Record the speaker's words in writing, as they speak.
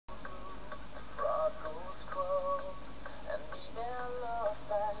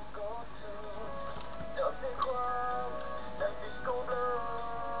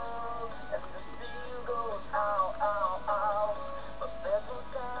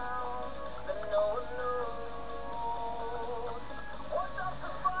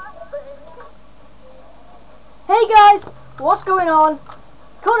What's going on?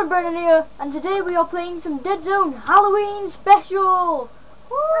 Connor Brennan here, and today we are playing some Deadzone Halloween Special!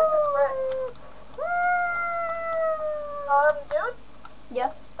 Dude? Yeah?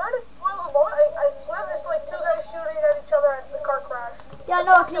 Sorry to spoil the moment. I swear there's like two guys shooting at each other at the car crash. Yeah,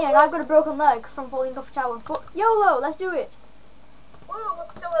 no, I can hear, and I've got a broken leg from falling off a tower. But YOLO, let's do it! Woo,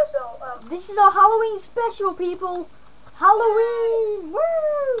 let's kill ourselves. This is our Halloween Special, people! Halloween!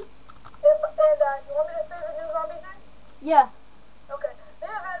 Woo! You want me to say the new zombie thing? Yeah. Okay. They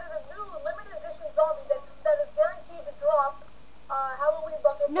have added a new limited edition zombie that is guaranteed to drop Halloween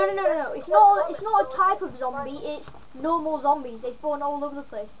bucket. No. It's not a type of zombie. It's normal zombies. They spawn all over the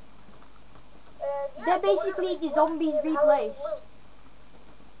place. They're basically the zombies replaced.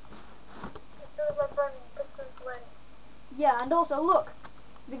 As soon as my friend picks his leg. Yeah, and also look,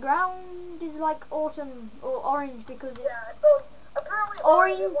 the ground is like autumn or orange because it's so apparently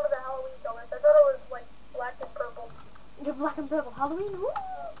orange is one of the Halloween colors. I thought it was like black and purple. The black and purple Halloween. Woo!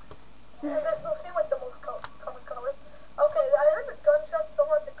 Those seem like the most common colors. Okay, I heard the gunshots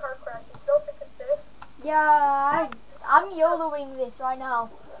somewhere at the car crash. You still think it's safe? Yeah, I'm YOLOing this right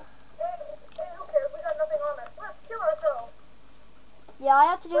now. Hey, who cares? We got nothing on us. Let's kill ourselves. Yeah, I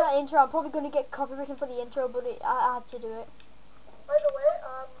had to do that intro. I'm probably going to get copywritten for the intro, but I had to do it. By the way,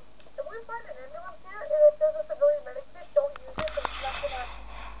 if we find an ambulance here, and if there's a civilian medic kit, don't use it, because it's not gonna...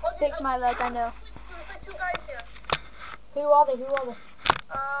 Fix my leg, I know. There's like two guys here. Who are they? Okay, one's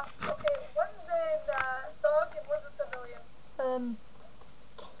in, thug, and one's a civilian.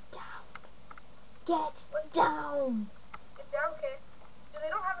 Get down! Get down, kid. They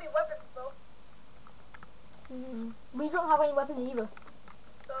don't have any weapons, though. We don't have any weapons either.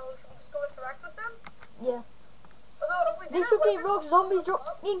 So, should we just go interact with them? Yeah. Although, if we They should be rogue zombies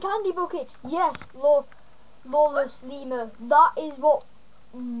in candy buckets. Yes, lawless lemur. That's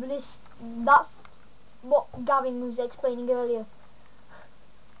what Gavin was explaining earlier.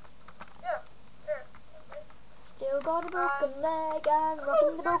 Yeah. Still got a broken leg, I'm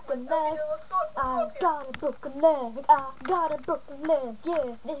rocking the broken leg. I got a broken leg, I got a broken leg.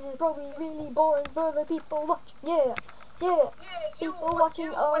 Yeah, this is probably really boring for the people watching. Yeah. People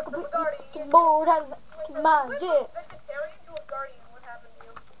watching are completely bored out of their minds. Yeah. Vegetarian to a guardian, what happened to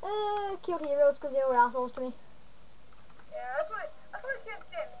you? Killed heroes because they were assholes to me. Yeah, that's what I can't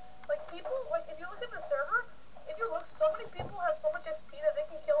stand. Like people, like if you look at the server, if you look, so many people have so much XP that they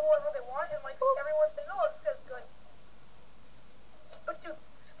can kill whoever they want, and like everyone's saying, oh, this guy's good. But dude,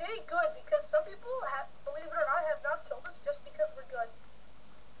 stay good, because some people have, believe it or not, have not killed us just because we're good.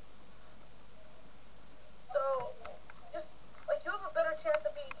 So, just like you have a better chance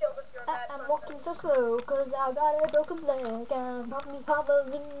of being killed if you're a bad person. I'm walking so slow because I got a broken leg. I'm probably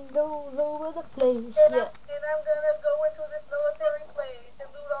hobbling all over the place. And I'm gonna go into this military place and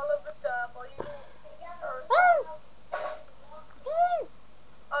loot all of the stuff while you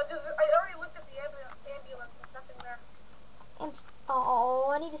I already looked at the ambulance. There's nothing there.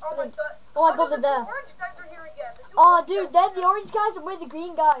 Oh, I need a splint. Oh my god, they're there. The orange guys are here again. Oh, dude, they're the orange guys and we're the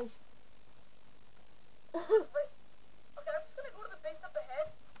green guys. Wait. Okay, I'm just gonna go to the base up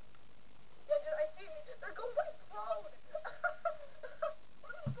ahead. Yeah, dude, I see me. They're going prone. What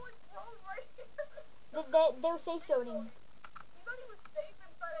are they going prone right here? They were safe zoning. You thought he was safe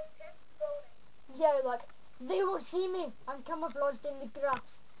inside a tent zoning. Yeah, like, they won't see me. I'm camouflaged in the grass.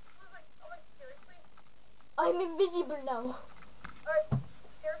 I'm like, seriously? I'm invisible now. Alright,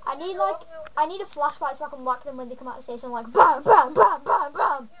 seriously? I need a flashlight so I can whack them when they come out of the station. Like, bam, bam, bam, bam,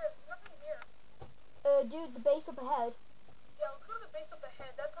 bam. Yeah, there's nothing here. Dude, the base up ahead. Yeah, let's go to the base up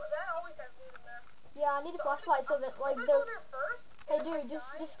ahead. That always has loot in there. Yeah, I need a flashlight so that, like, I'm gonna go there first. Hey, dude,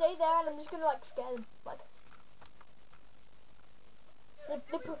 just stay there and I'm just gonna, like, scare them. Like, they're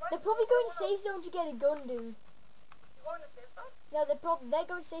probably going to safe zone to get a gun, dude. You going to safe zone? No, they're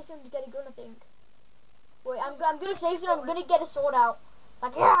going to safe zone to get a gun, I think. Wait, I'm gonna safe zone. I'm gonna get a sword out.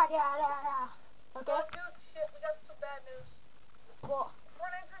 Like, yeah. Okay. Oh, dude, shit, we got some bad news. What? The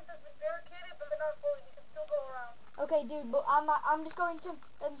front entrance has been barricaded, but not fully. We can still go around. Okay, dude, but I'm just going to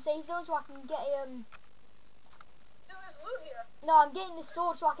safe zone so I can get Dude, there's loot here. No, I'm getting the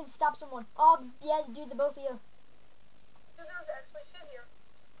sword so I can stab someone. Oh, yeah, dude, they're both here. Dude, there's actually shit here.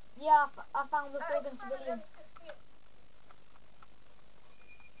 Yeah, I found the friggin' civilian.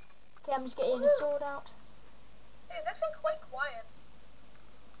 Okay, I'm just getting a sword out. Hey, it's actually quite quiet.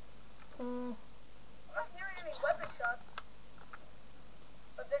 Hmm. I'm not hearing any weapon shots.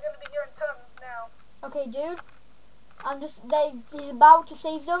 But they're gonna be hearing tons now. Okay, dude. He's about to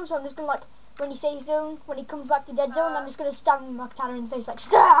save zone, so I'm just gonna, like, when he saves zone, when he comes back to dead zone, I'm just gonna stab him like Tanner in the face, like,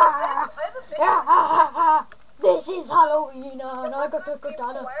 stab! This is Halloween, and I got a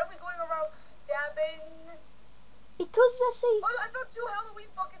katana. Why are we going around stabbing Because let's see. Oh, I found 2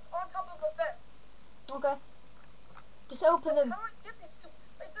 Halloween buckets on top of a fence. Okay. Just open them. How do I get these 2?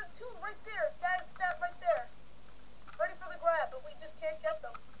 Like, there's 2 right there. Dad's that right there. Ready for the grab, but we just can't get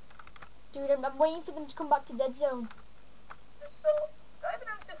them. Dude, I'm waiting for them to come back to Deadzone. So, I have an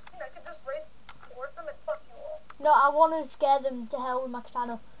M16. I could just race towards them and fuck you all. No, I want to scare them to hell with my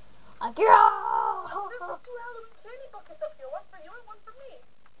katana. Like, yeah! Oh, there's like 2 Halloween candy buckets up here. One for you and one for me.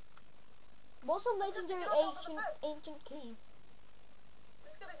 What's a legendary ancient key? I'm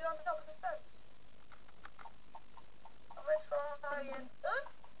just gonna get on the top of the fence. I'm gonna try and...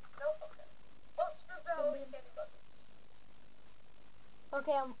 Nope, okay. Well, screw the Halloween candy buckets.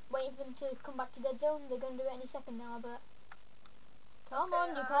 Okay, I'm waiting for them to come back to Deadzone. They're gonna do it any second now, but... Come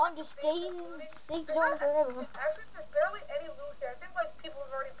on, you can't just stay in safe zone forever. Actually, there's barely any loot here. I think, like, people have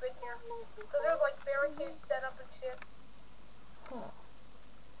already been here. Because there's, like, barricades set up and shit.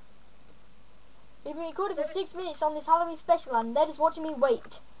 We've been recording for 6 minutes on this Halloween special and they're just watching me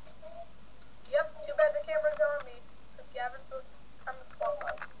wait. Yep, too bad the camera's on me. Since you haven't I'm the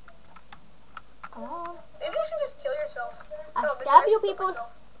spotlight. Come on. Maybe you should just kill yourself. I stab you people.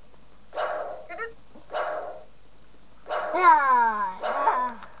 You just...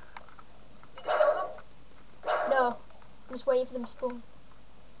 Yeah. Did you kill them? No. I'm just waiting for them to spawn.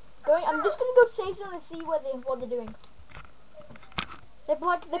 I'm just gonna go to safe zone and see what they're doing. They're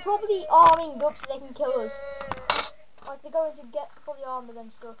probably arming up so they can kill us. Like they're going to get fully armored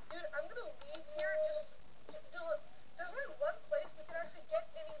and stuff. Dude, I'm gonna leave here just look. There's only one place we can actually get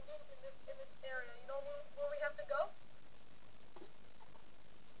any loot in this area. You know where we have to go?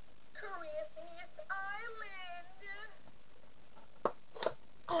 Christmas Island.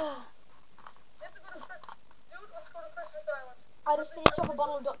 We have to go to Dude, let's go to Christmas Island. I just finished off a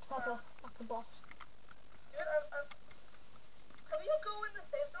bottle of Dr. Pepper, like a boss. Dude, how do you go in the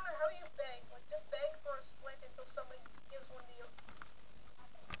safe zone and how do you beg? Like, just beg for a splint until somebody gives one to you.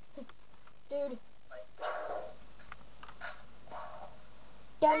 Dude. Like,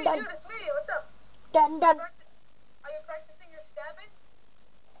 Dun, hey, dun. dude, it's me. What's up? Dun, dun. Are you practicing your stabbing?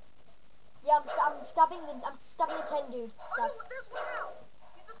 Yeah, I'm stabbing the 10 dude. Stab. Oh, no, there's one now.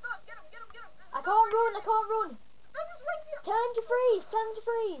 He's a thug. Get him. I can't run. That was right there. Tell him to freeze.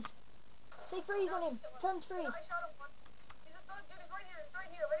 Say freeze on him. Tell him to freeze. I shot him once. He's a thug, dude. He's right here.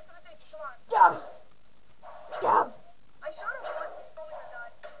 Ready for the take. Come on. Stab. I shot him once. He's probably gonna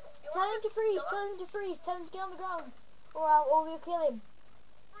die. Tell him to freeze. Tell him to get on the ground. Or we'll kill him.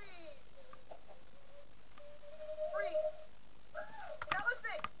 Freeze. He's not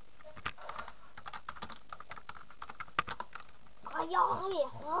listening.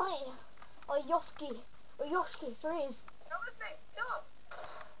 Oh, Yoski, freeze. Not listening. Kill him.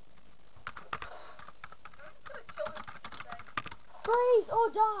 I'm just gonna kill this thing. Freeze or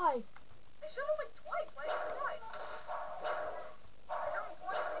die. I shot him like twice. Why didn't he die? I shot him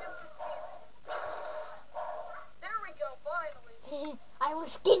twice with the M16. There we go. Finally. I will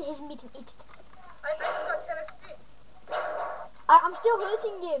skin his meat and eat it. I just got 10 XP. I'm still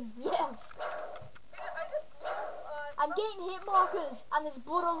hurting him. Yes. I just blew, I'm getting hit markers and there's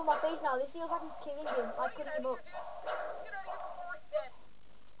blood all over my face now. This feels like I'm killing him. Like cutting him up. Get out of here before we're dead.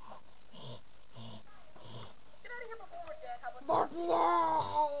 Get out of here before we're dead. How about The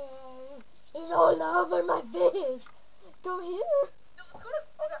blood is all over my face. Come here. Dude, let's go to...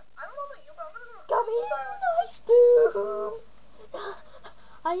 Okay, I don't know about you, but I'm gonna go to... Come here, nice dude.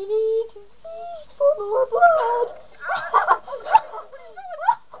 I need to feast for more blood. What are you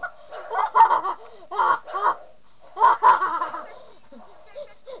doing?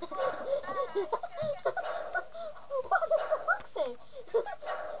 What does the fox say?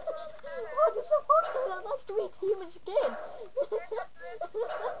 What does the fox say that likes to eat human skin?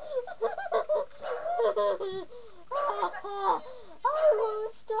 I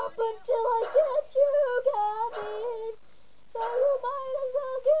won't stop until I get you, Gavin. So you might as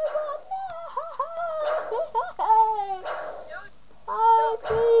well give up now. I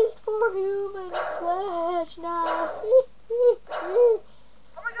feast for human flesh now.